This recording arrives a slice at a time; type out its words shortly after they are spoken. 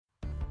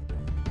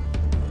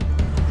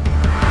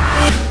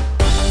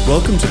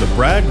Welcome to the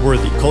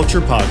BragWorthy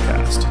Culture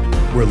podcast,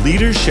 where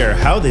leaders share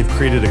how they've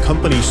created a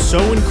company so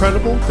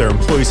incredible their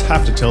employees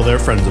have to tell their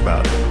friends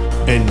about it.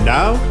 And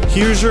now,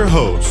 here's your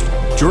host,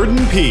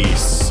 Jordan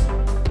Peace.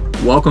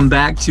 Welcome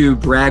back to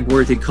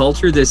BragWorthy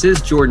Culture. This is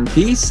Jordan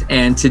Peace,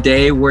 and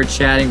today we're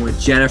chatting with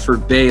Jennifer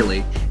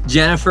Bailey.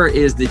 Jennifer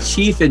is the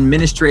Chief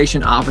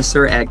Administration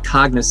Officer at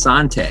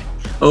Cognosante,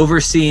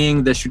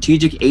 overseeing the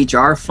strategic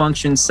HR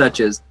functions such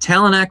as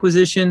talent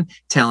acquisition,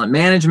 talent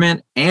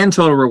management, and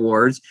total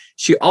rewards.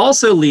 She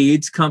also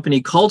leads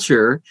company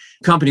culture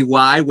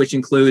company-wide, which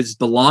includes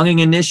belonging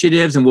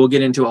initiatives, and we'll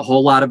get into a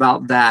whole lot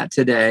about that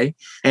today,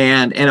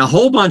 and a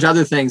whole bunch of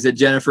other things that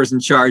Jennifer's in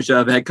charge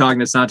of at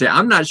Cognosante.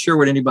 I'm not sure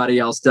what anybody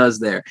else does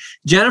there.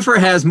 Jennifer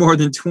has more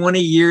than 20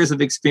 years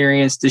of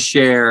experience to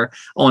share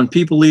on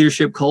people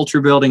leadership, culture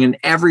building, and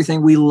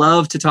everything we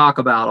love to talk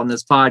about on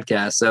this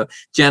podcast. So,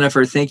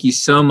 Jennifer, thank you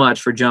so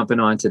much for jumping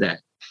on today.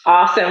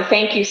 Awesome.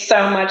 Thank you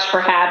so much for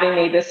having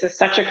me. This is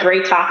such a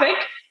great topic,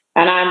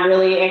 and I'm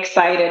really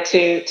excited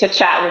to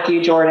chat with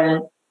you,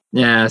 Jordan.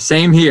 Yeah,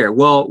 same here.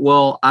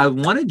 Well, I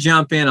want to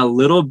jump in a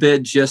little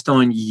bit just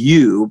on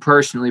you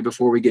personally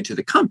before we get to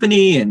the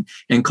company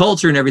and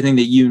culture and everything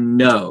that you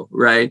know,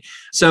 right?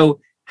 So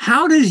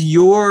how does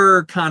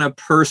your kind of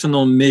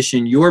personal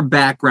mission, your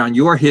background,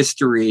 your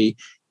history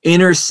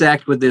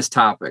intersect with this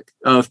topic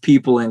of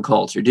people and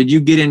culture? Did you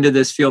get into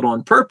this field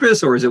on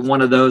purpose, or is it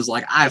one of those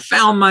like, I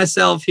found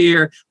myself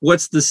here?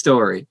 What's the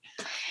story?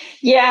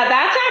 Yeah,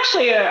 that's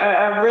actually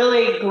a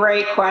really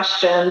great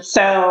question.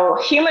 So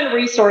human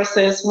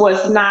resources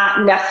was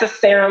not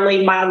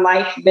necessarily my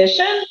life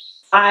vision.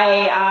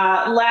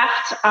 I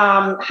left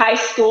high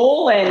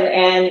school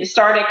and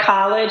started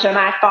college, and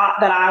I thought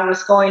that I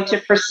was going to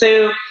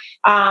pursue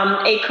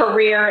a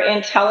career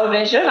in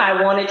television.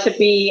 I wanted to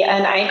be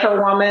an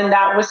anchor woman.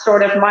 That was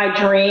sort of my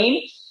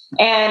dream.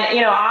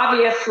 And,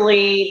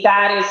 obviously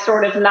that is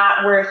sort of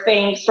not where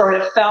things sort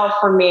of fell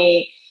for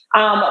me.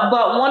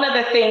 But one of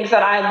the things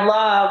that I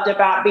loved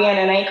about being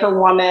an anchor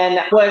woman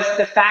was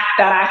the fact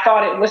that I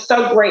thought it was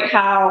so great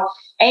how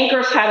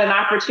anchors had an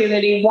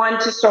opportunity, one,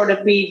 to sort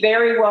of be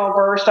very well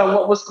versed on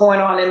what was going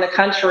on in the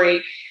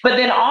country, but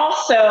then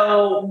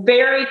also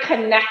very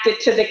connected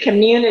to the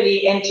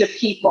community and to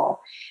people.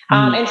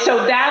 And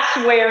so that's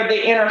where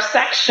the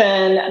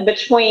intersection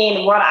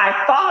between what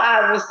I thought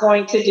I was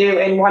going to do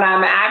and what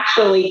I'm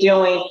actually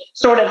doing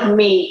sort of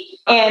meet.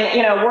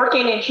 And,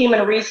 working in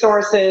human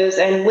resources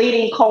and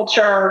leading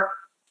culture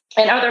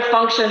and other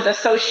functions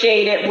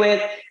associated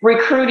with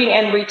recruiting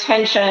and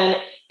retention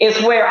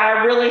is where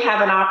I really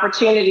have an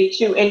opportunity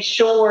to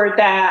ensure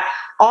that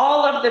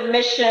all of the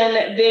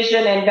mission,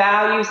 vision, and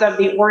values of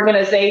the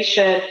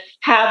organization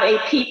have a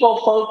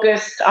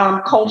people-focused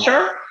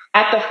culture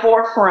at the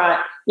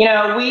forefront.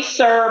 We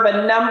serve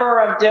a number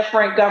of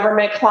different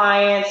government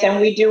clients, and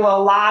we do a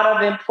lot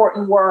of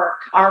important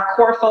work. Our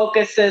core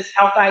focus is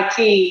health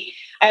IT,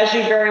 as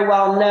you very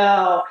well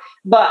know.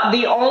 But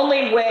the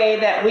only way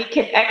that we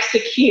can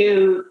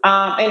execute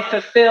and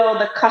fulfill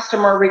the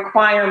customer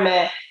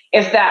requirement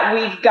is that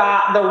we've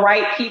got the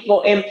right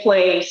people in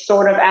place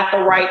sort of at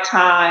the right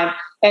time.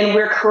 And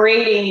we're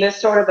creating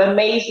this sort of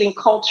amazing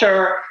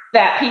culture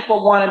that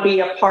people want to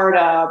be a part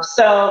of.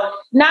 So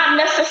not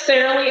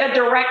necessarily a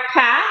direct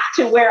path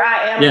to where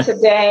I am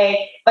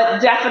today,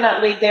 but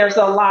definitely there's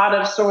a lot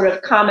of sort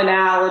of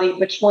commonality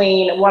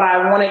between what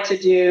I wanted to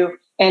do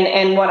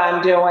and what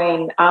I'm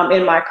doing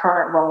in my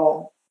current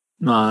role.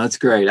 Oh, that's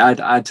great.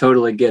 I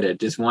totally get it.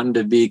 Just wanting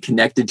to be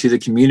connected to the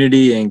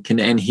community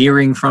and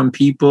hearing from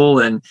people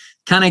and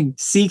kind of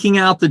seeking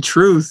out the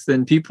truth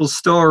and people's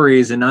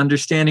stories and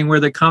understanding where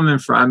they're coming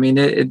from. I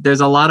mean,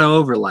 there's a lot of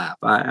overlap.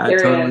 I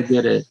totally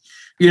get it.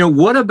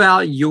 What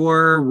about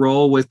your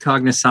role with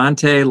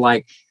Cognosante?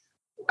 Like,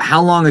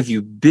 how long have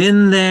you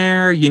been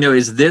there?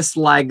 Is this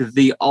like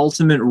the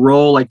ultimate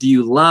role? Like, do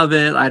you love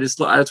it? I just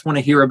want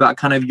to hear about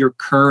kind of your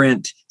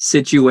current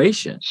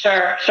situation.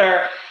 Sure.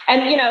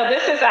 And,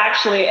 this is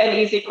actually an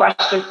easy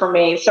question for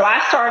me. So I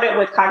started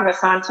with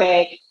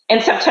Cognosante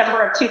in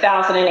September of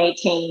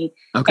 2018.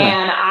 Okay.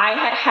 And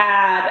I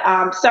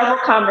had several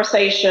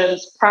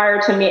conversations prior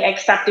to me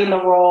accepting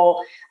the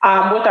role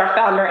with our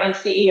founder and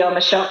CEO,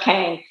 Michelle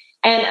Kang.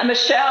 And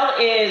Michelle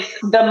is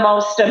the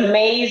most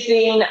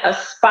amazing,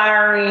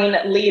 aspiring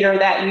leader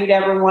that you'd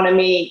ever want to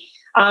meet.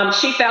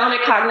 She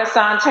founded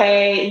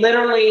Cognosante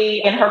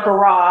literally in her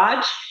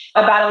garage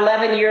about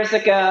 11 years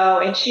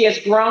ago, and she has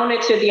grown it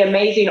to the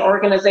amazing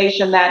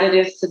organization that it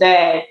is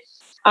today.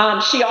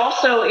 She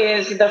also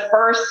is the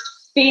first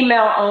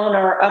female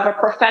owner of a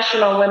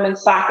professional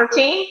women's soccer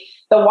team,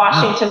 the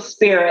Washington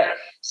Spirit.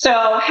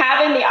 So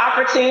having the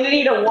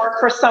opportunity to work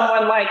for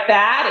someone like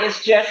that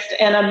is just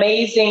an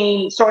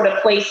amazing sort of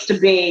place to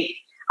be.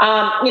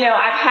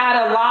 I've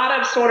had a lot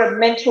of sort of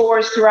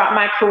mentors throughout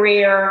my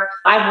career.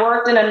 I've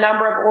worked in a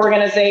number of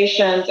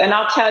organizations, and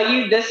I'll tell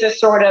you, this is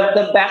sort of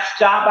the best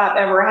job I've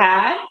ever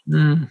had.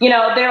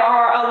 There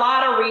are a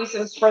lot of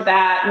reasons for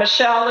that.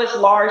 Michelle is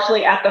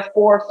largely at the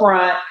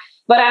forefront.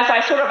 But as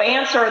I sort of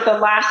answered the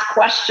last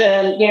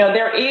question,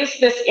 there is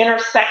this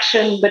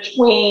intersection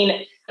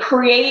between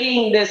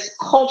creating this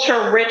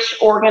culture-rich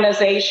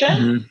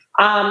organization,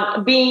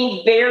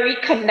 being very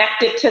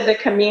connected to the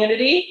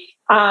community.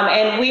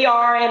 And we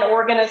are an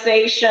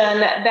organization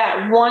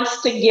that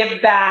wants to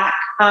give back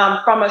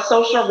from a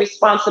social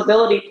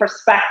responsibility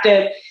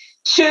perspective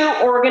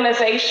to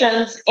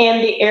organizations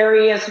in the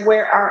areas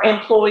where our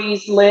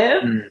employees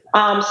live.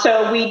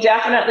 So we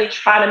definitely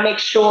try to make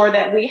sure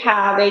that we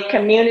have a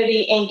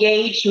community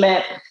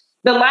engagement.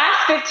 The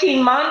last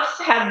 15 months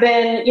have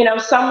been,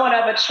 somewhat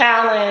of a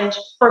challenge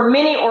for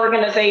many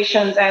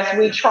organizations as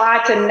we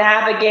try to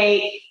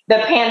navigate the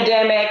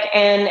pandemic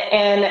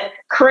and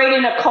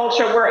creating a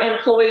culture where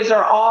employees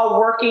are all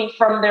working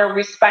from their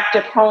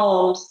respective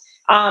homes.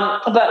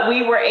 But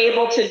we were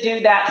able to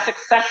do that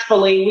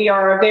successfully. We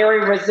are a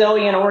very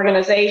resilient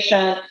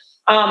organization.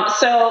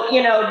 So,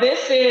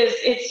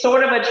 it's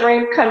sort of a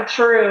dream come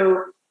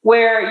true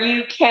where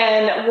you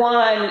can,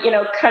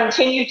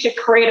 continue to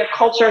create a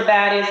culture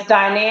that is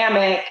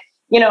dynamic,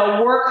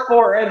 work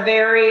for a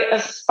very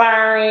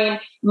aspiring,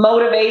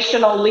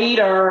 motivational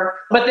leader,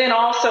 but then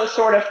also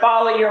sort of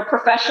follow your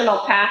professional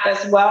path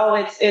as well.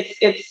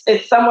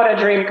 It's somewhat a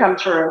dream come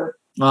true.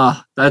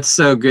 Oh, that's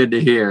so good to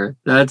hear.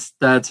 That's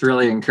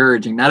really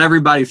encouraging. Not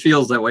everybody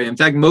feels that way. In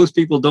fact, most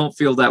people don't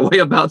feel that way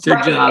about their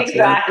jobs.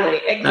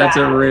 Exactly. That's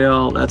a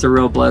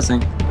real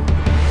blessing.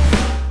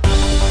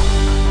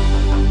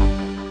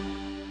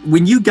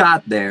 When you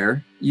got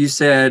there, you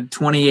said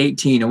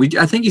 2018, and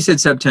I think you said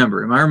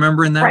September. Am I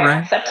remembering that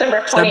right? September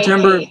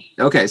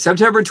 2018.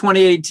 September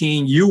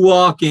 2018, you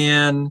walk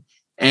in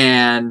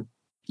and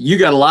you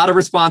got a lot of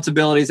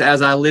responsibilities,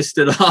 as I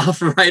listed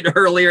off right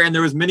earlier, and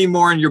there was many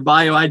more in your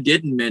bio I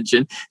didn't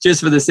mention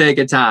just for the sake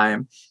of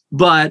time.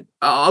 But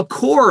a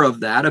core of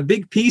that, a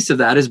big piece of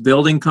that is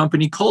building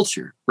company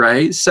culture,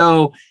 right?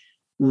 So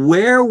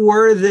where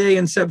were they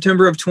in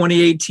September of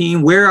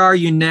 2018? Where are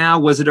you now?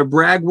 Was it a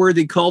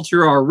BragWorthy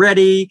culture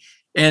already?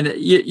 And,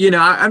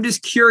 I'm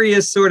just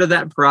curious, sort of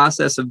that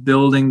process of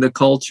building the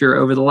culture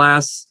over the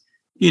last,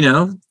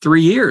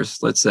 3 years,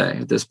 let's say,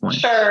 at this point.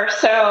 Sure.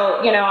 So,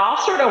 I'll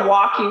sort of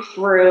walk you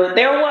through.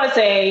 There was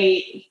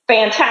a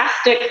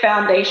fantastic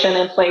foundation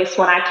in place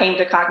when I came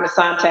to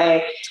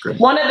Cognosante.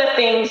 One of the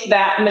things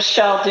that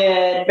Michelle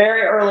did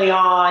very early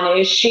on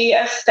is she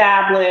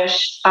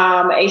established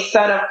a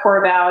set of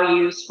core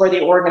values for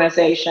the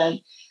organization.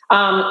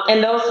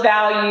 And those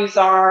values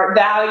are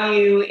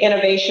value,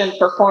 innovation,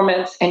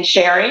 performance, and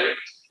sharing.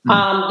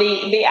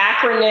 The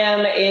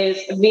acronym is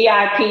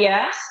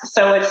VIPS,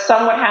 so it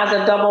somewhat has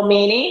a double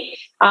meaning.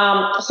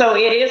 So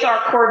it is our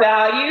core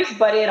values,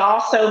 but it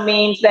also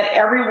means that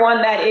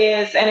everyone that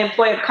is an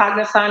employee of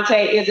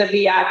Cognosante is a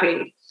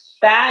VIP.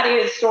 That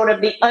is sort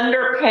of the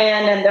underpin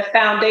and the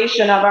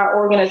foundation of our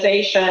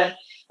organization.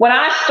 When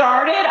I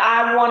started,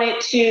 I wanted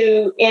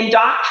to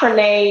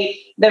indoctrinate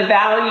the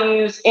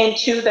values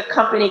into the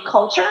company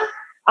culture.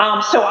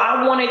 So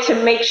I wanted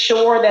to make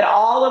sure that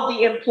all of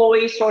the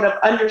employees sort of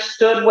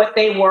understood what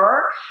they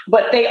were,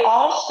 but they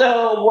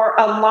also were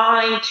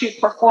aligned to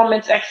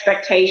performance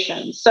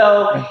expectations.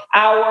 So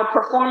our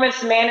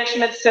performance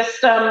management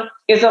system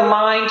is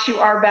aligned to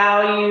our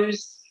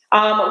values.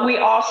 We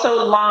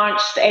also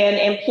launched an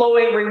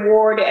employee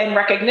reward and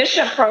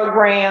recognition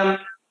program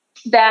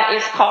that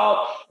is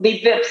called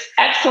the VIPS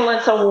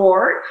Excellence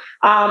Award.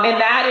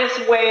 And that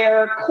is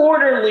where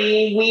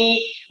quarterly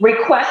we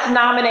request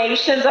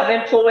nominations of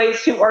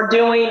employees who are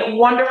doing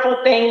wonderful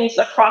things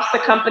across the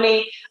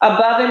company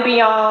above and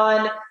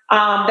beyond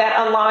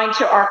that align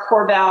to our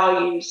core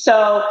values.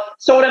 So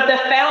sort of the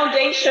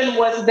foundation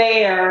was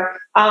there,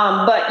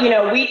 but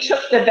we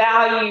took the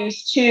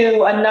values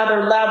to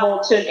another level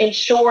to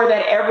ensure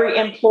that every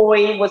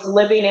employee was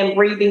living and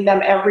breathing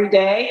them every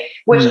day,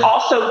 which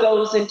also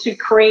goes into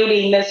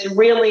creating this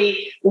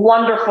really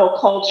wonderful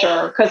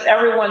culture because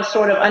everyone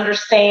sort of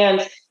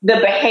understands the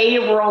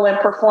behavioral and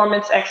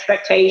performance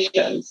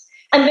expectations.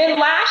 And then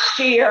last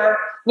year,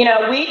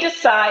 we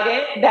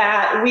decided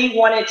that we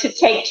wanted to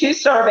take 2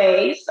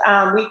 surveys.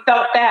 We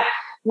felt that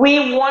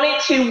we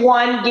wanted to,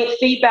 one, get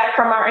feedback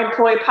from our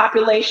employee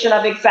population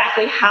of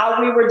exactly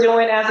how we were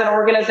doing as an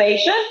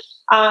organization.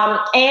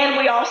 And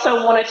we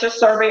also wanted to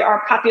survey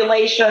our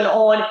population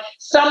on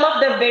some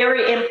of the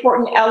very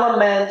important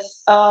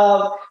elements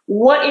of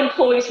what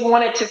employees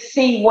wanted to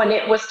see when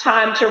it was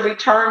time to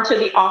return to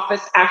the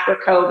office after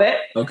COVID.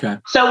 Okay.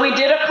 So we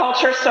did a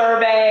culture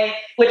survey,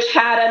 which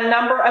had a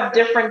number of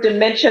different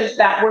dimensions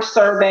that were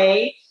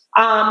surveyed.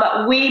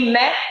 We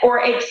met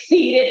or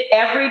exceeded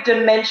every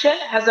dimension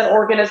as an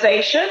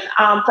organization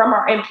from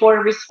our employee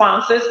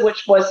responses,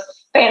 which was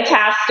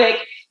fantastic.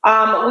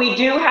 We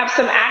do have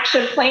some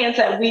action plans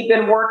that we've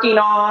been working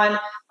on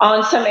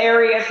some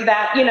areas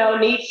that,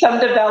 need some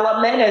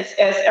development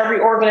as every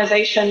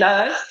organization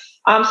does.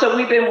 So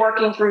we've been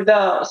working through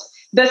those.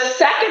 The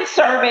second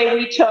survey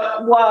we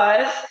took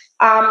was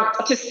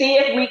to see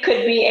if we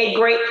could be a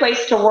great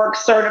place to work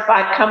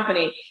certified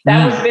company.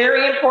 That was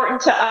very important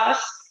to us.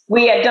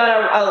 We had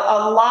done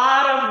a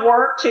lot of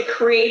work to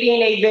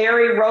creating a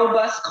very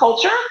robust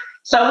culture.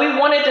 So we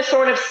wanted to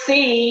sort of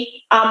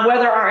see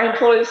whether our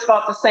employees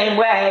felt the same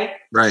way.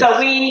 Right. So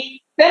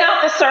we sent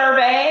out the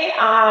survey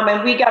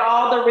and we got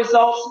all the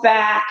results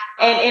back.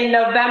 And in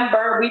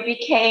November, we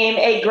became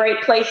a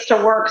Great Place to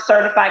Work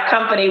certified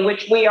company,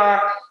 which we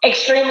are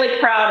extremely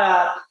proud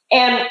of.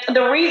 And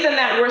the reason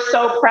that we're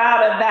so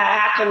proud of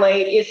that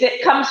accolade is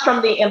it comes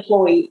from the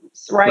employees,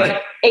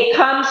 right? It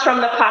comes from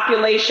the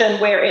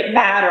population where it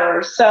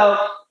matters. So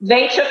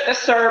they took the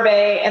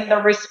survey, and the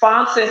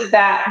responses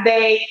that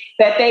they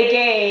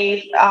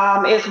gave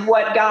is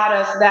what got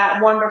us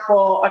that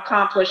wonderful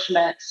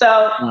accomplishment.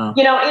 So,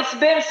 it's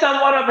been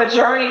somewhat of a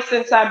journey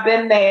since I've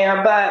been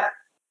there, but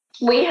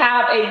we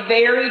have a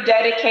very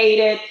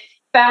dedicated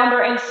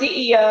founder and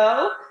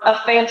CEO, a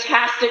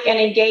fantastic and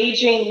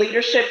engaging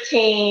leadership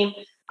team,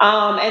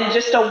 and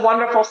just a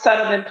wonderful set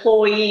of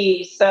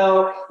employees.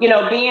 So,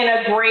 being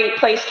a Great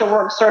Place to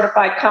Work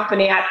certified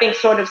company, I think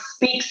sort of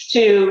speaks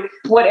to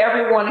what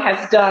everyone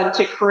has done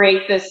to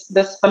create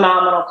this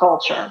phenomenal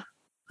culture.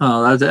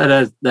 Oh,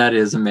 that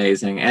is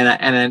amazing,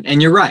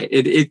 and you're right.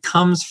 It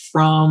comes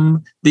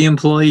from the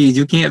employees.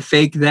 You can't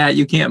fake that.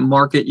 You can't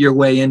market your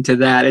way into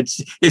that.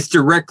 It's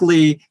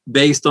directly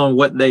based on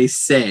what they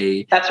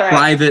say. That's right.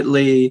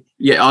 Privately,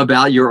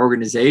 about your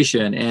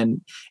organization,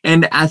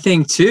 and I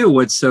think too,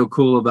 what's so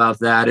cool about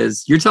that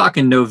is you're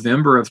talking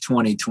November of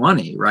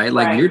 2020, right?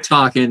 Like you're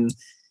talking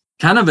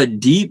kind of a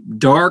deep,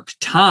 dark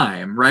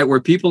time, right,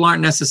 where people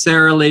aren't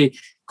necessarily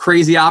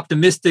crazy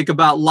optimistic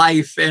about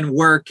life and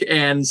work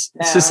and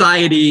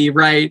society,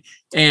 right?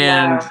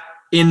 And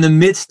in the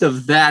midst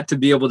of that, to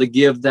be able to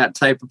give that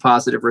type of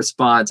positive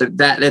response,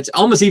 that's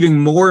almost even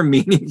more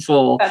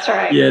meaningful, that's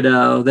right,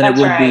 than it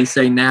would be,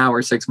 say, now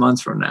or 6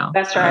 months from now.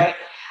 That's right.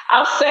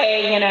 I'll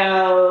say,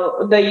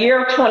 the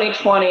year of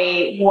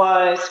 2020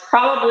 was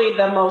probably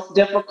the most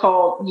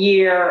difficult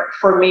year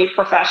for me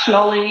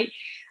professionally.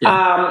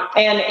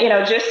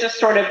 And just to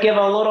sort of give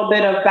a little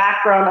bit of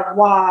background of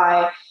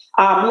why,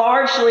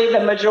 largely the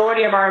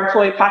majority of our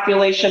employee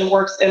population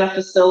works in a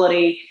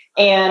facility.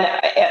 And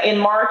in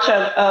March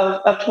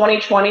of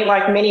 2020,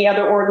 like many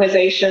other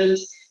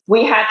organizations,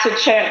 we had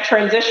to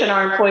transition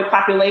our employee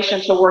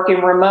population to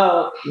working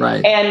remote,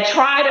 and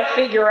try to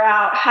figure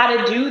out how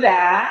to do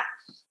that.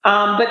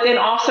 But then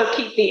also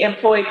keep the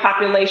employee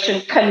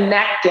population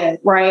connected,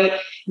 right?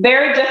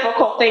 Very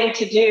difficult thing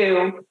to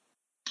do.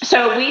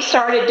 So we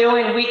started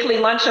doing weekly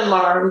lunch and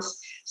learns.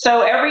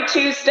 So every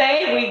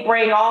Tuesday, we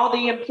bring all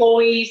the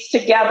employees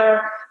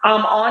together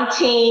on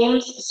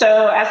Teams.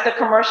 So as the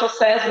commercial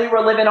says, we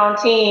were living on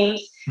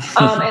Teams.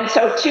 And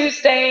so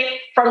Tuesday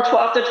from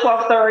 12 to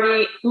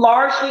 12:30,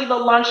 largely the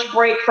lunch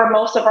break for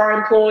most of our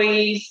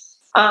employees,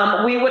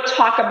 we would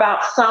talk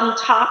about some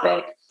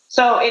topic.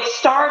 So it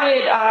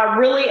started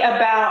really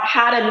about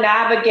how to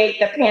navigate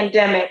the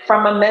pandemic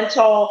from a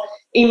mental,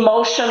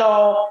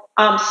 emotional,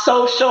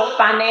 social,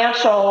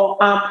 financial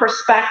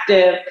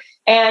perspective.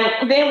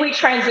 And then we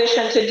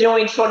transitioned to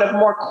doing sort of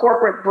more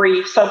corporate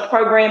briefs, so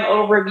program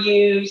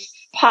overviews,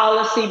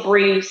 policy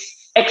briefs,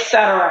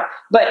 etc.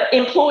 But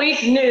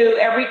employees knew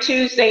every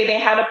Tuesday they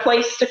had a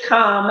place to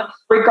come,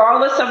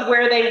 regardless of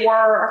where they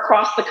were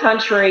across the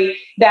country,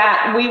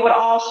 that we would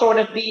all sort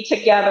of be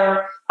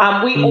together.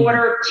 We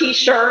ordered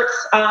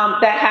T-shirts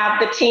that have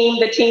the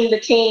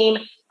team.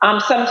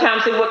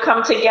 Sometimes we would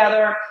come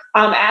together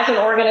as an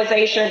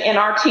organization in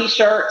our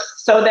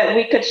T-shirts so that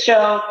we could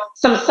show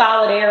some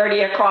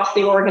solidarity across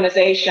the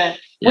organization.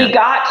 We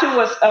got to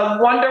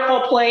a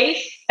wonderful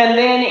place. And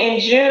then in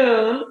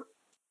June,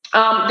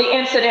 the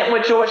incident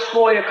with George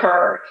Floyd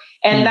occurred.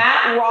 And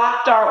that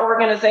rocked our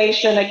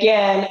organization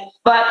again.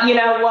 But you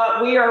know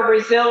what? We are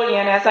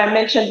resilient, as I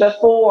mentioned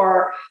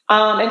before.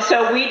 And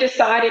so we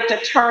decided to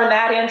turn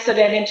that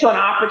incident into an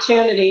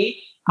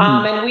opportunity.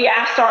 And we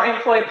asked our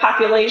employee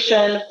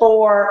population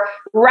for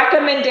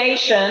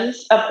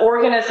recommendations of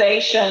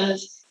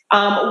organizations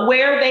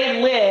where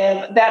they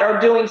live that are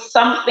doing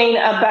something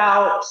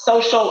about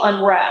social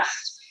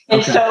unrest.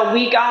 And so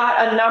we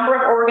got a number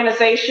of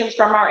organizations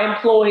from our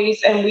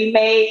employees, and we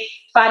made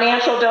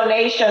financial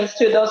donations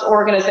to those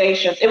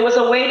organizations. It was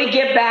a way to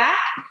give back,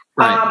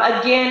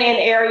 again, in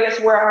areas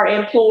where our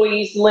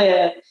employees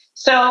live.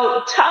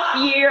 So tough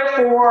year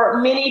for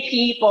many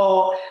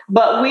people,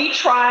 but we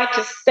tried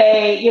to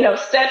stay,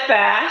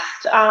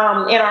 steadfast in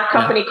our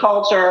company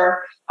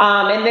culture,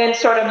 and then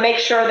sort of make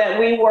sure that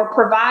we were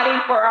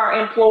providing for our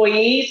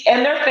employees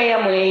and their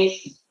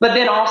families, but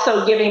then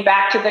also giving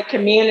back to the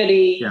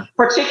community,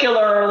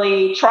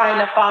 particularly trying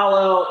to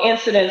follow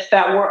incidents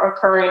that were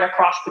occurring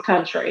across the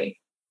country.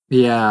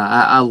 Yeah,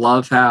 I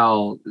love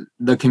how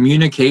the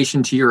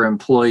communication to your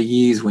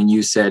employees when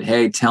you said,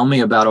 hey, tell me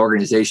about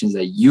organizations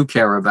that you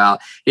care about.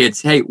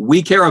 It's, hey,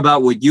 we care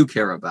about what you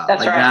care about.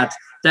 That's right.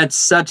 That's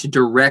such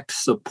direct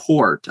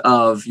support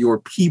of your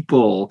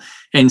people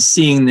and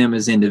seeing them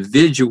as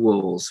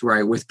individuals,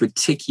 right, with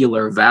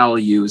particular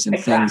values and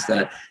things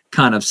that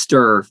kind of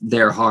stir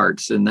their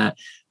hearts. And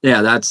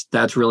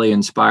that's really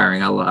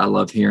inspiring. I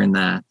love hearing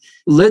that.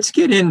 Let's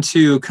get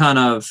into kind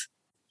of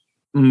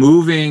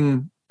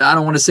moving I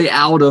don't want to say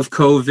out of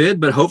COVID,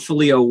 but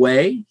hopefully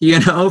away,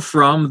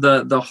 from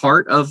the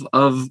heart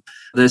of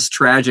this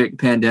tragic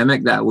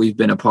pandemic that we've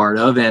been a part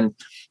of,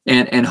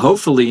 and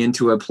hopefully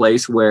into a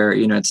place where,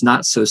 it's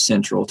not so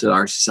central to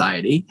our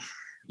society.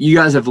 You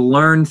guys have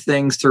learned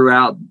things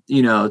throughout,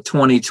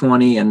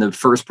 2020 and the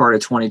first part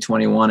of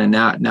 2021, and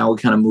now we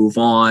kind of move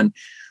on.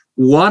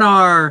 What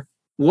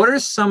are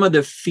some of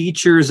the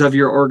features of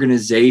your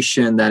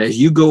organization that, as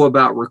you go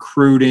about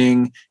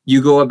recruiting,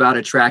 you go about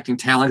attracting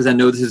talent? Because I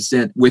know this is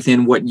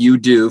within what you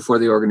do for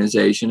the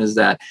organization, is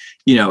that,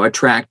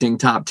 attracting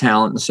top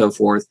talent and so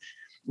forth.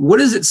 What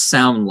does it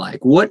sound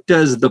like? What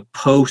does the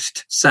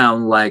post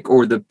sound like,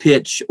 or the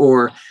pitch,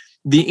 or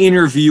the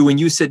interview when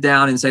you sit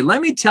down and say,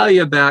 let me tell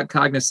you about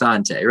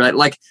Cognosante, right?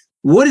 Like,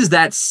 what does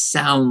that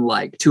sound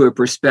like to a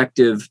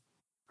prospective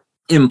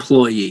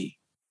employee?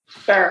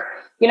 Sure.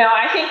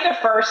 I think the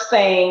first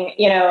thing,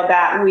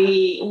 that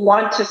we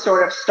want to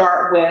sort of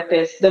start with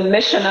is the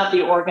mission of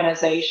the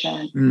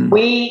organization.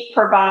 We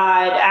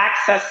provide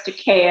access to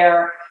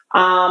care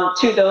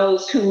to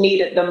those who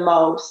need it the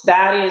most.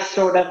 That is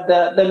sort of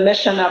the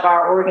mission of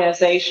our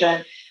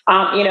organization.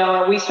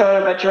 And we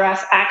sort of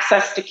address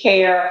access to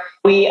care.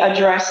 We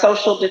address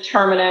social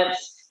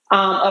determinants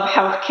of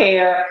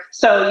healthcare.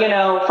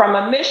 So, from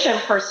a mission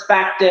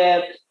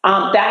perspective,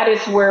 that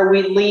is where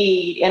we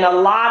lead. And a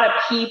lot of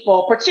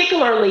people,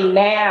 particularly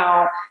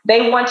now,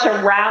 they want to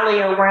rally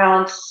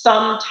around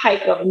some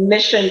type of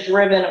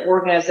mission-driven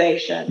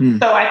organization.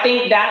 So I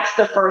think that's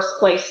the first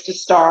place to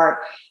start.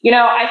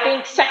 I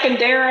think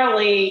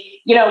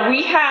secondarily,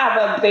 we have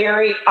a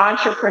very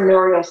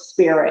entrepreneurial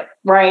spirit,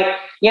 right?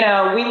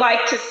 We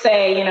like to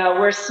say,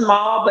 we're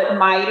small but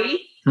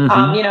mighty.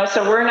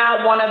 So we're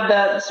not one of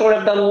the sort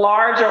of the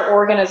larger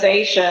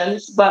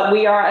organizations, but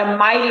we are a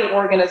mighty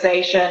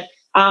organization.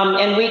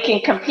 And we can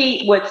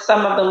compete with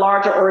some of the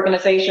larger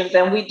organizations,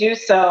 and we do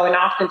so, and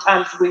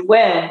oftentimes we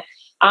win.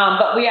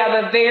 But we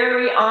have a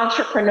very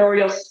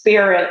entrepreneurial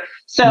spirit.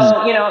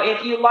 So,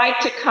 if you like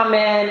to come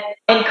in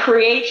and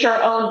create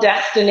your own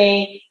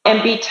destiny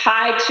and be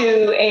tied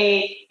to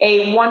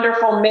a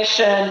wonderful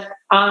mission,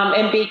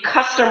 and be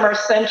customer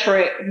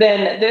centric,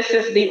 then this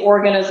is the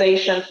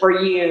organization for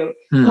you.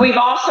 We've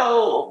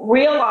also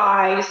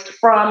realized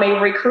from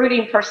a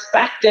recruiting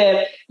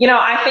perspective,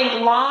 I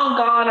think long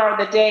gone are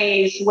the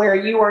days where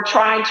you are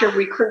trying to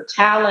recruit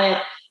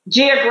talent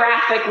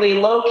geographically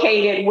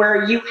located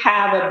where you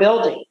have a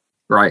building.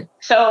 Right.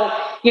 So,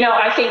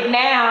 I think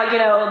now,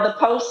 the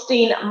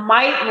posting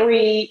might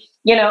read,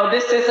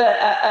 this is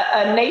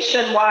a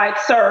nationwide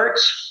search,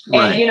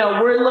 and,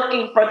 we're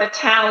looking for the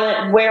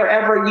talent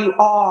wherever you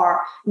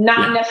are,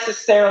 not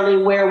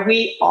necessarily where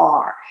we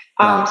are.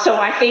 So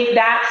I think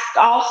that's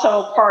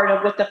also part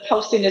of what the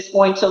posting is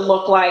going to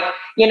look like.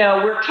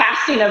 We're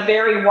casting a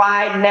very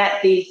wide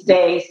net these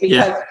days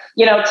because,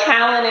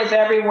 talent is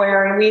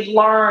everywhere, and we've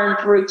learned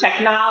through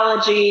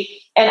technology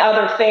and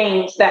other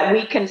things that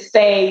we can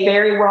stay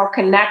very well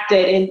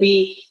connected and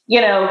be,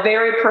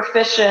 very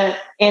proficient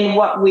in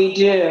what we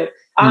do.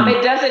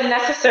 It doesn't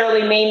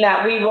necessarily mean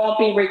that we won't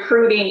be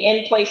recruiting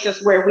in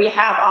places where we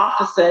have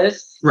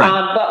offices,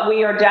 but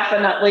we are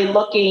definitely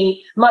looking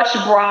much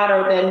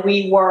broader than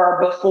we were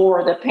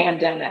before the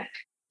pandemic.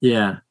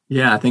 Yeah,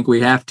 I think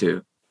we have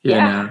to.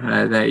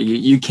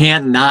 You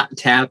can't not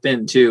tap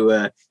into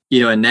a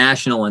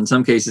national, in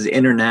some cases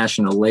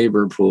international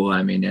labor pool.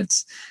 I mean,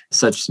 it's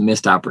such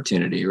missed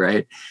opportunity,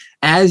 right?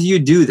 As you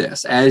do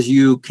this, as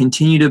you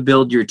continue to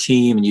build your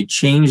team and you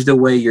change the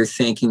way you're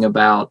thinking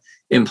about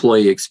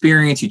employee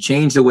experience, you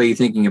change the way you're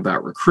thinking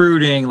about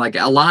recruiting, like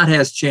a lot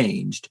has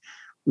changed.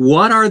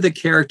 What are the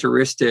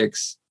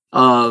characteristics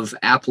of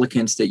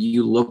applicants that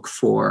you look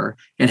for,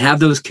 and have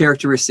those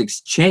characteristics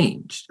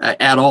changed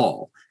at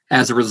all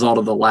as a result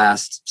of the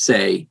last,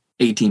 say,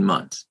 18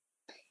 months?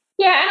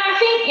 Yeah, and I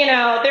think,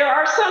 there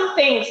are some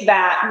things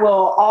that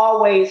will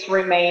always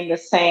remain the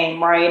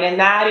same, right? And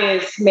that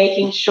is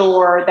making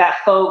sure that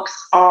folks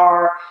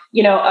are,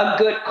 a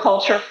good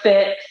culture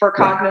fit for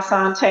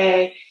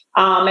Cognosante.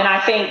 And I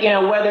think,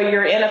 whether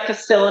you're in a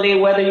facility,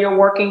 whether you're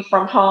working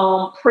from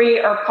home, pre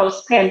or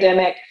post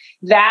pandemic,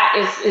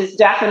 that is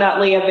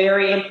definitely a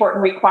very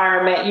important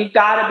requirement. You've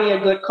got to be a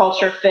good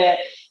culture fit.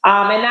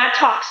 And that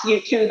talks you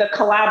to the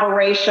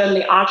collaboration,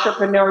 the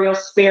entrepreneurial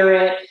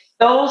spirit.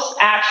 Those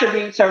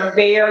attributes are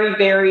very,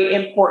 very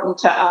important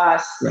to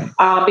us,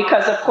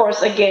 because, of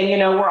course, again,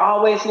 we're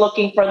always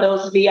looking for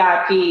those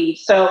VIPs.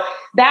 So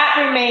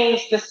that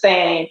remains the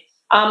same.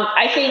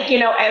 I think,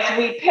 as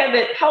we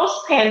pivot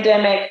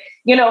post-pandemic,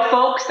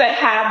 folks that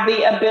have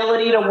the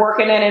ability to work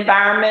in an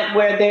environment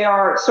where they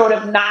are sort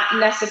of not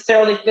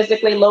necessarily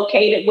physically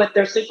located with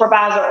their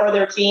supervisor or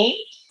their team.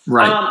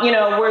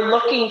 We're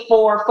looking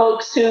for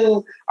folks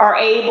who are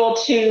able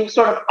to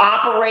sort of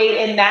operate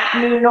in that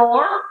new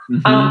norm.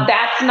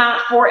 That's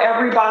not for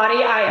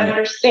everybody. I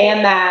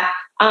understand that.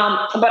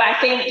 But I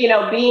think,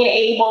 being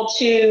able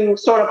to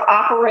sort of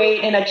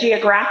operate in a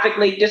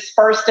geographically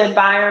dispersed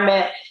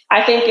environment,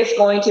 I think is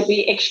going to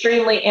be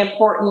extremely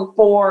important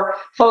for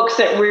folks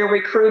that we're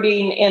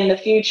recruiting in the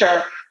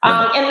future.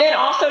 And then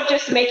also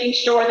just making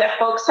sure that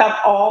folks have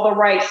all the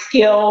right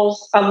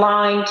skills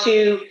aligned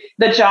to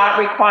the job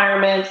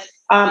requirements.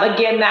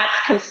 Again, that's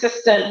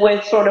consistent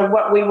with sort of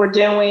what we were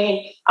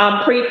doing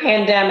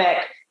pre-pandemic.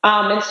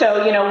 And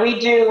so, we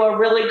do a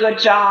really good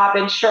job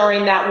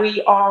ensuring that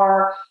we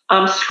are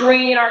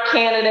screening our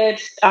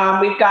candidates.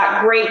 We've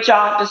got great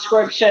job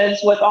descriptions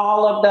with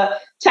all of the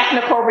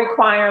technical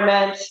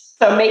requirements.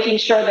 So making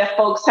sure that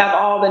folks have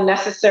all the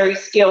necessary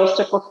skills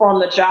to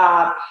perform the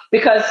job,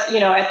 because,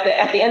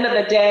 at the end of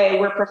the day,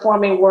 we're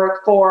performing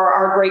work for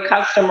our great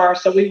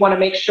customers. So we want to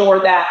make sure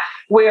that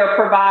we're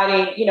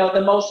providing,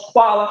 the most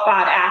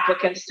qualified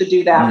applicants to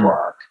do that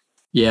work.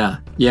 Yeah,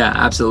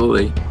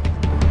 absolutely.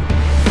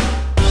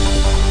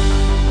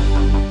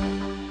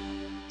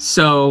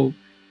 So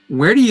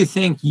where do you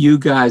think you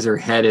guys are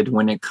headed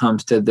when it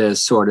comes to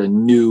this sort of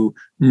new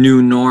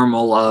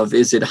normal of,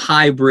 is it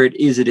hybrid?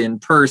 Is it in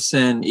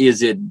person?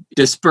 Is it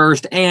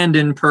dispersed and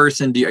in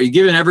person? Are you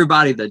giving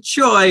everybody the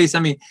choice? I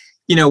mean,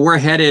 we're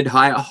headed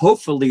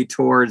hopefully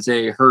towards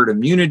a herd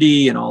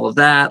immunity and all of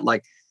that.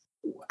 Like,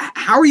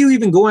 how are you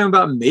even going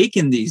about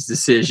making these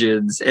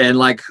decisions? And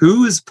like,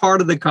 who's part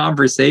of the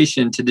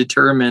conversation to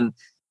determine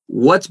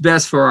what's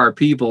best for our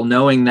people,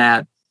 knowing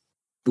that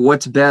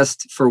what's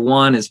best for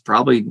one is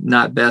probably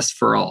not best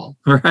for all,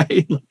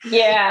 right?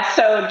 Yeah.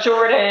 So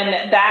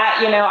Jordan,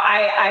 that,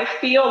 I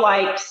feel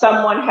like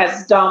someone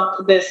has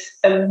dumped this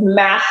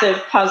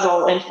massive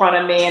puzzle in front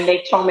of me, and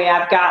they've told me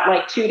I've got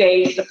like 2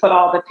 days to put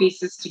all the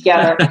pieces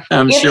together.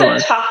 It's sure. a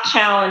tough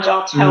challenge,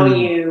 I'll tell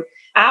you.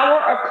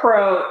 Our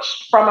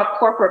approach from a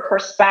corporate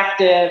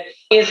perspective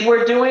is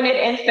we're doing it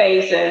in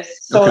phases.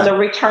 So the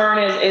return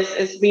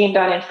is being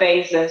done in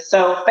phases.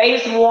 So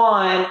phase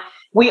one,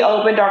 we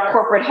opened our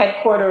corporate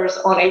headquarters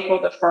on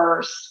April the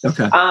 1st.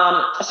 Okay.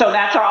 So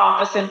that's our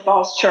office in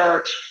Falls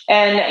Church.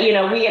 And,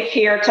 we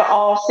adhere to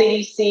all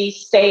CDC,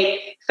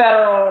 state,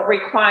 federal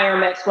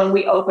requirements when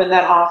we opened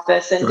that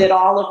office and did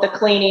all of the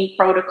cleaning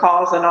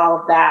protocols and all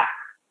of that.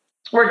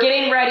 We're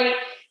getting ready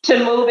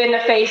to move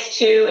into phase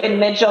two in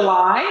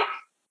mid-July,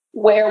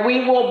 where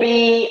we will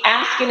be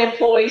asking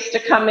employees to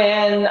come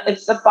in.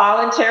 It's a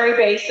voluntary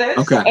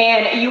basis,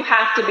 and you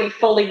have to be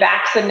fully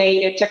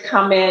vaccinated to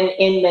come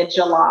in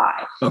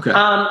mid-July. And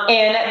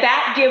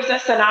that gives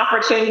us an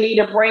opportunity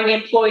to bring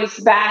employees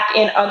back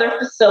in other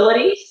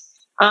facilities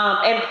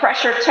and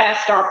pressure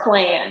test our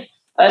plan.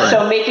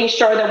 So making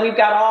sure that we've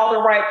got all the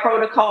right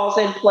protocols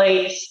in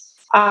place.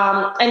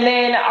 And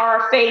then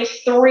our phase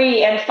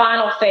three and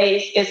final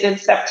phase is in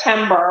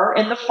September,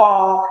 in the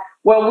fall,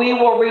 where we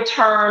will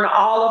return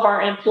all of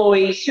our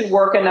employees who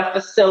work in a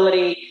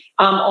facility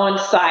on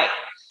site.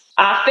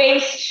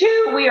 Phase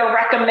two, we are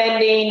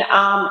recommending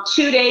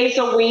 2 days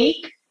a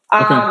week.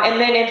 And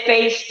then in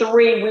phase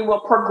three, we will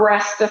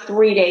progress to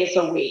 3 days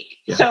a week.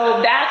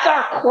 So that's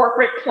our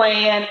corporate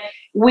plan.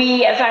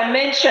 We, as I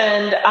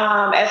mentioned,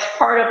 as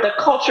part of the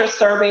culture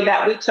survey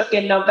that we took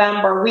in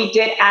November, we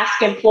did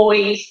ask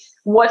employees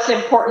what's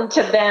important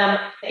to them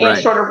in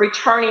sort of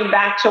returning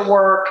back to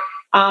work.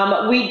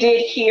 We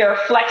did hear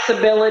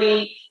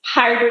flexibility,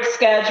 hybrid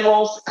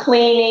schedules,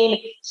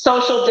 cleaning,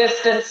 social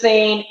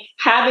distancing,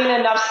 having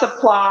enough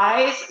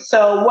supplies.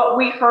 So what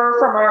we heard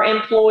from our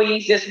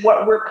employees is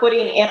what we're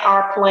putting in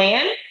our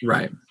plan.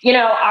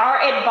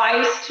 Our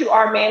advice to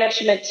our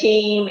management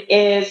team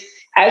is,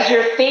 as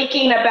you're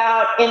thinking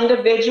about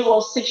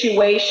individual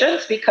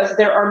situations, because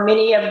there are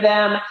many of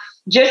them,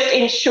 just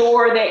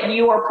ensure that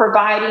you are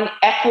providing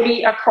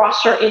equity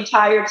across your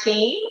entire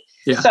team.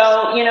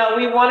 So,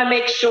 we want to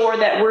make sure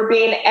that we're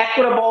being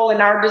equitable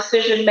in our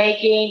decision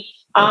making,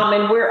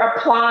 and we're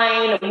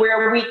applying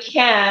where we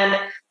can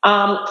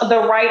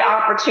the right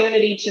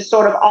opportunity to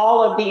sort of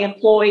all of the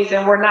employees,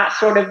 and we're not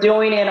sort of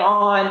doing it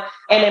on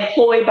an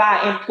employee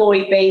by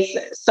employee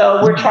basis.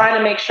 So we're trying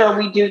to make sure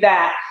we do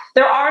that.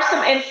 There are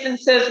some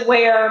instances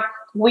where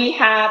we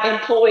have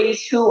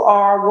employees who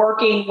are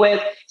working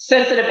with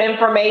sensitive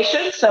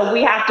information. So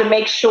we have to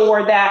make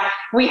sure that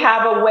we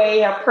have a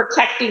way of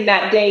protecting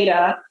that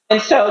data.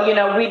 And so,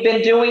 we've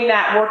been doing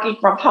that working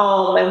from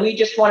home, and we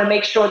just want to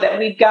make sure that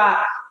we've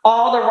got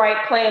all the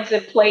right plans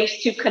in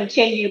place to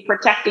continue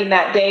protecting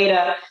that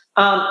data.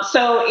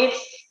 So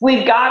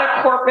we've got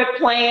a corporate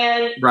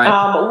plan.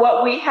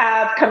 What we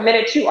have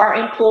committed to our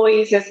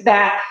employees is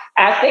that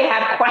as they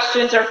have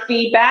questions or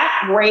feedback,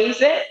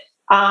 raise it.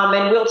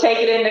 And we'll take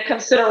it into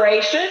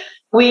consideration.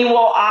 We will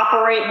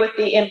operate with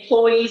the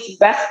employee's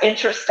best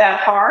interest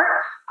at heart.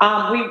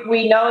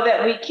 We know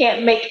that we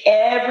can't make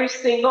every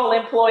single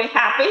employee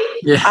happy,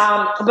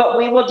 but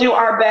we will do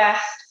our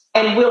best,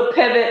 and we'll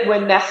pivot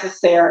when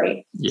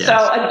necessary.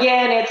 So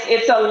again,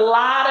 it's a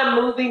lot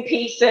of moving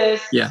pieces,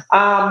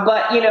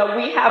 but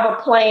we have a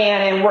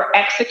plan, and we're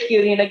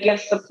executing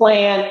against the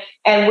plan,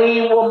 and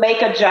we will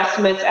make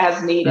adjustments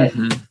as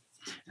needed.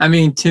 I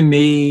mean, to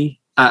me,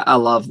 I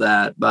love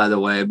that, by the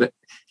way, but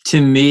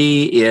to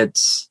me,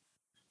 it's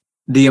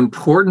the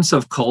importance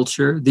of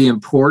culture, the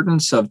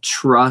importance of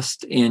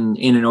trust in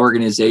an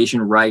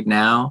organization right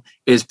now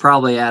is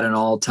probably at an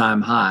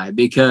all-time high,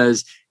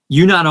 because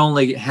you not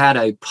only had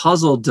a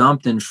puzzle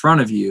dumped in front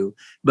of you,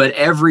 but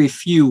every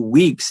few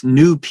weeks,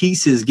 new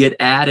pieces get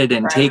added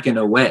and taken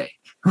away.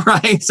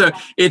 Right. So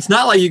it's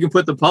not like you can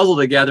put the puzzle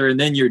together and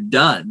then you're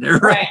done.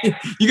 Right.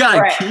 You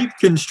got to keep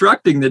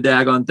constructing the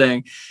daggone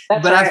thing.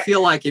 But I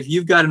feel like if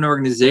you've got an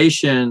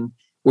organization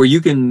where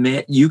you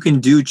can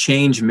do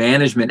change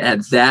management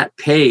at that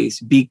pace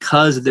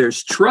because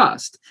there's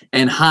trust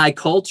and high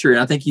culture. And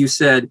I think you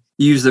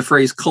use the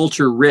phrase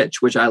culture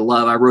rich, which I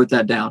love. I wrote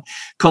that down.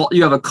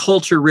 You have a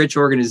culture rich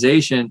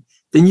organization,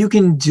 then you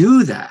can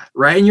do that.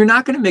 Right. And you're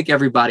not going to make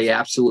everybody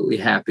absolutely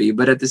happy.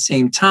 But at the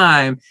same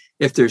time,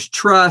 if there's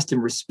trust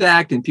and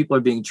respect and people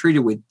are being treated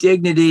with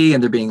dignity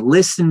and they're being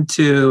listened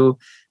to,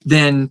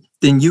 then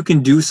you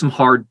can do some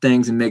hard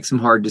things and make some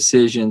hard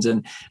decisions.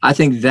 And I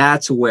think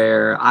that's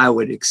where I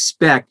would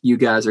expect you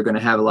guys are going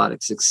to have a lot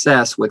of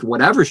success with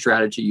whatever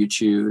strategy you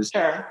choose,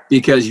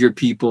 because your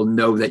people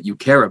know that you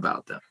care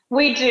about them.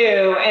 We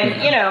do. And,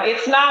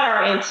 it's not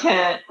our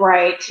intent,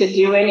 right, to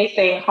do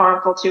anything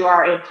harmful to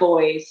our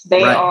employees.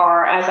 They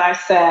are, as I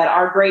said,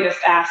 our greatest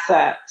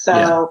asset.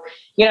 So,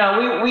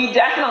 we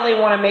definitely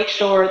want to make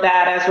sure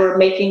that as we're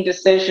making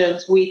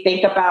decisions, we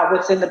think about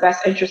what's in the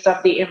best interest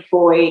of the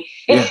employee.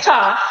 It's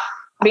tough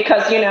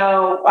because,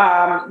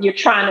 you're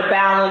trying to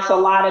balance a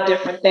lot of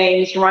different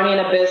things, running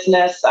a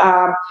business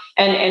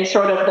and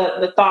sort of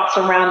the thoughts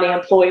around the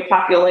employee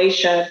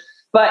population.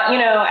 But,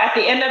 at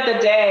the end of the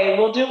day,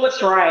 we'll do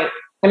what's right.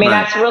 I mean,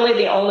 that's really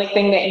the only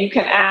thing that you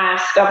can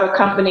ask of a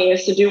company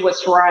is to do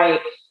what's right.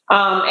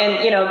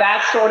 And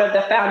that's sort of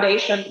the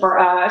foundation for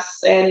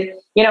us. And,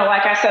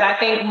 like I said, I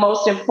think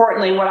most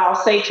importantly, what I'll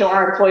say to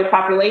our employee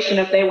population,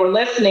 if they were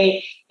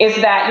listening, is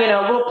that,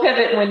 we'll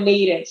pivot when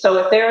needed. So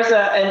if there's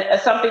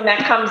something that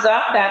comes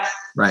up that's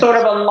sort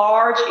of a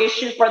large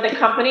issue for the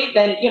company,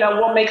 then,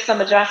 we'll make some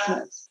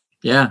adjustments.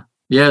 Yeah.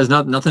 Yeah, there's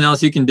nothing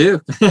else you can do.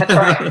 That's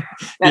right.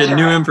 Get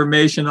new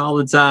information all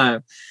the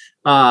time.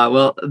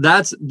 Well,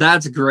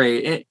 that's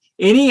great.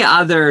 Any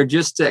other,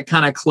 just to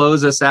kind of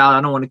close us out,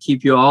 I don't want to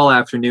keep you all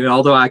afternoon,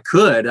 although I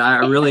could. I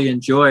really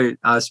enjoyed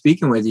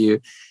speaking with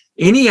you.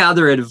 Any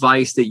other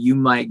advice that you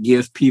might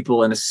give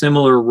people in a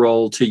similar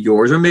role to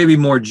yours, or maybe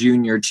more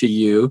junior to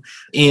you,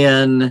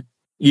 in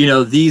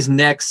these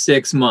next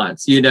 6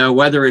 months,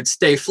 whether it's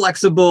stay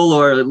flexible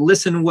or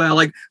listen well,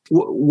 like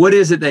what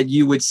is it that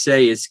you would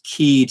say is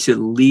key to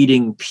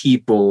leading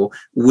people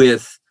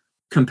with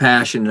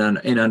compassion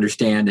and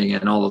understanding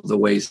and all of the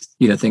ways,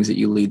 things that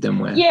you lead them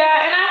with?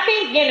 Yeah. And I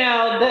think,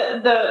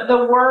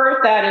 the word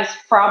that is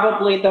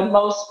probably the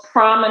most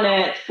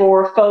prominent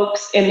for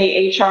folks in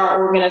the HR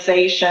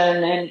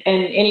organization and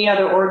any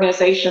other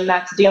organization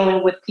that's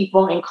dealing with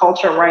people and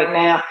culture right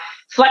now,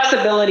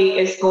 flexibility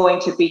is going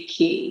to be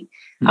key.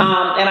 And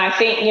I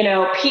think,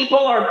 people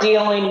are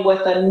dealing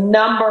with a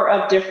number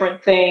of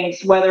different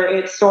things, whether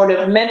it's sort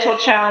of mental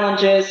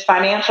challenges,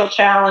 financial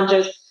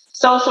challenges,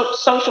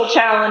 social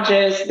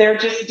challenges. They're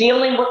just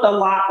dealing with a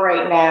lot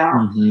right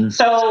now.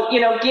 So,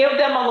 give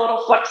them a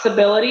little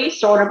flexibility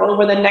sort of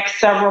over the next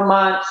several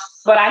months.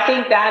 But I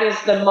think that is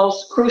the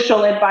most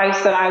crucial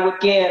advice that I would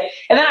give.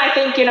 And then I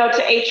think, to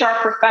HR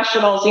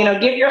professionals,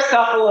 give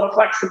yourself a little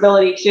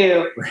flexibility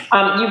too.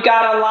 You've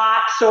got a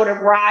lot sort of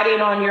riding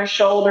on your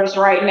shoulders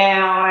right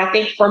now. And I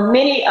think for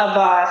many of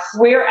us,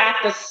 we're at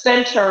the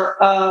center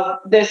of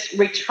this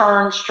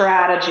return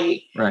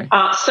strategy.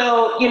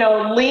 So,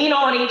 lean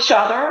on each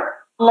other,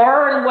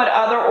 learn what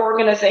other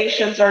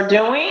organizations are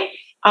doing.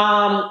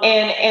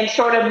 And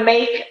sort of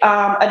make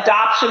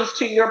adoptions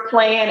to your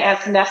plan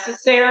as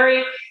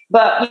necessary.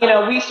 But,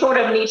 we sort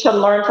of need to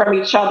learn from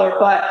each other.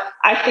 But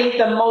I think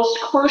the most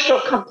crucial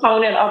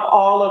component of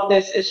all of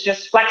this is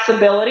just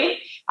flexibility.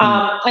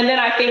 And then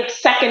I think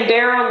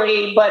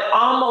secondarily, but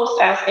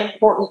almost as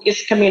important,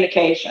 is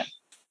communication.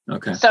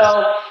 Okay.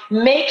 So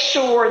make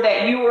sure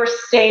that you are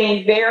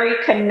staying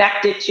very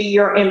connected to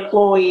your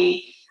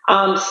employee.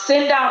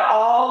 Send out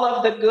all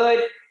of the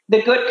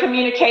good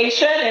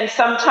communication. And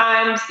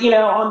sometimes,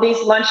 on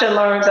these lunch and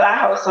learns that I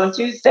host on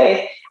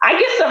Tuesdays, I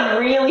get some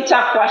really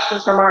tough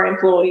questions from our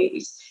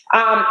employees.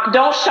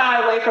 Don't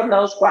shy away from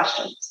those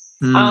questions.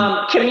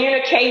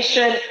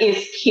 Communication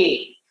is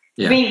key.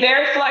 Be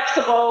very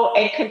flexible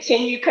and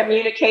continue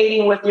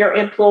communicating with your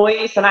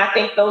employees. And I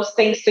think those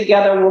things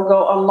together will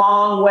go a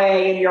long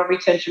way in your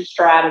retention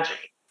strategy.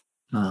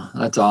 Oh,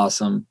 that's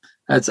awesome.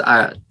 That's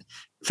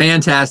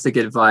fantastic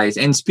advice.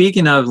 And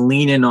speaking of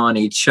leaning on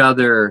each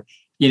other,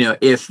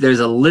 if there's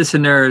a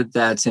listener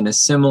that's in a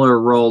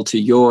similar role to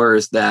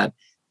yours that,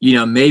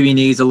 maybe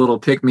needs a little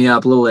pick me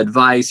up, a little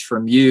advice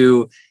from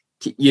you,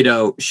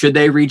 should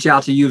they reach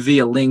out to you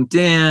via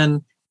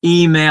LinkedIn,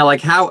 email? Like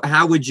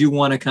how would you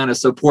want to kind of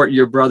support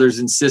your brothers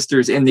and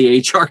sisters in the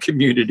HR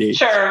community?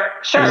 Sure.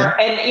 Yeah.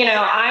 And,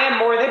 I am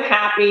more than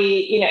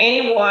happy,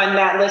 anyone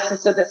that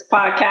listens to this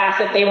podcast,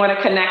 if they want to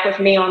connect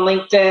with me on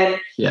LinkedIn,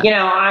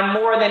 I'm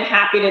more than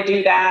happy to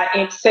do that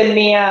and send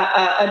me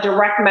a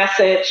direct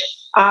message.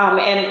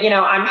 And,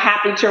 I'm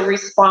happy to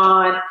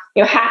respond,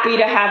 happy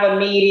to have a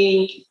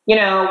meeting.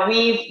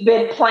 We've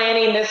been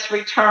planning this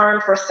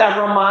return for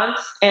several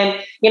months,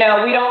 and, we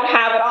don't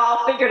have it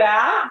all figured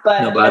out,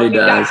 but we've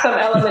got some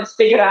elements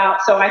figured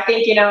out. So I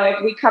think,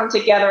 if we come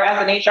together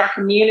as an HR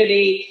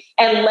community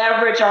and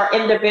leverage our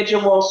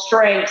individual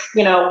strengths,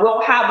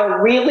 we'll have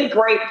a really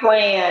great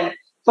plan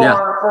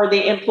for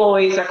the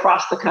employees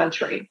across the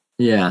country.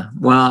 Yeah.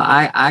 Well,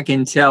 I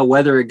can tell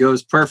whether it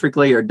goes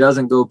perfectly or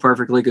doesn't go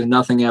perfectly, because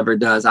nothing ever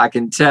does. I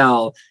can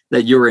tell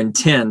that your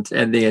intent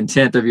and the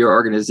intent of your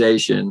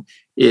organization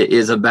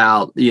is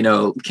about,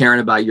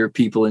 caring about your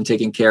people and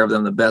taking care of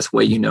them the best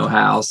way you know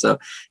how. So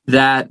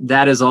that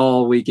is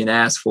all we can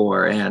ask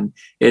for. And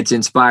it's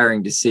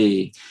inspiring to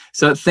see.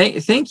 So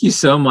thank you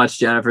so much,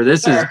 Jennifer.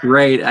 This is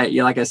great.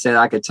 Like I said,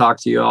 I could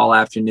talk to you all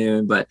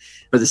afternoon, but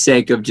for the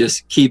sake of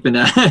just keeping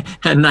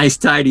a nice,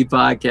 tidy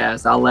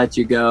podcast, I'll let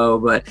you go.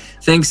 But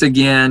thanks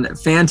again.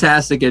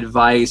 Fantastic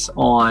advice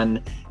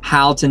on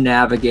how to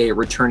navigate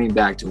returning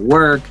back to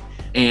work,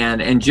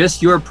 and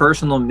just your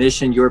personal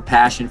mission, your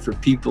passion for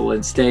people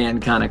and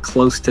staying kind of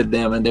close to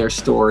them and their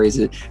stories.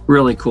 It's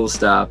really cool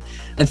stuff.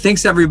 And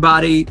thanks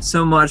everybody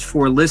so much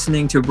for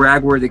listening to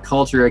BragWorthy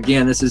Culture.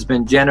 Again, this has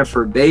been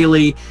Jennifer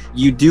Bailey.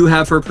 You do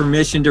have her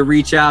permission to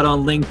reach out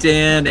on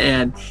LinkedIn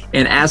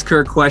and ask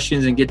her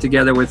questions and get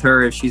together with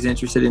her if she's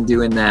interested in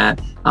doing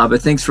that.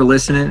 But thanks for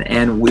listening,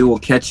 and we will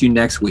catch you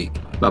next week.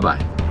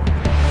 Bye-bye.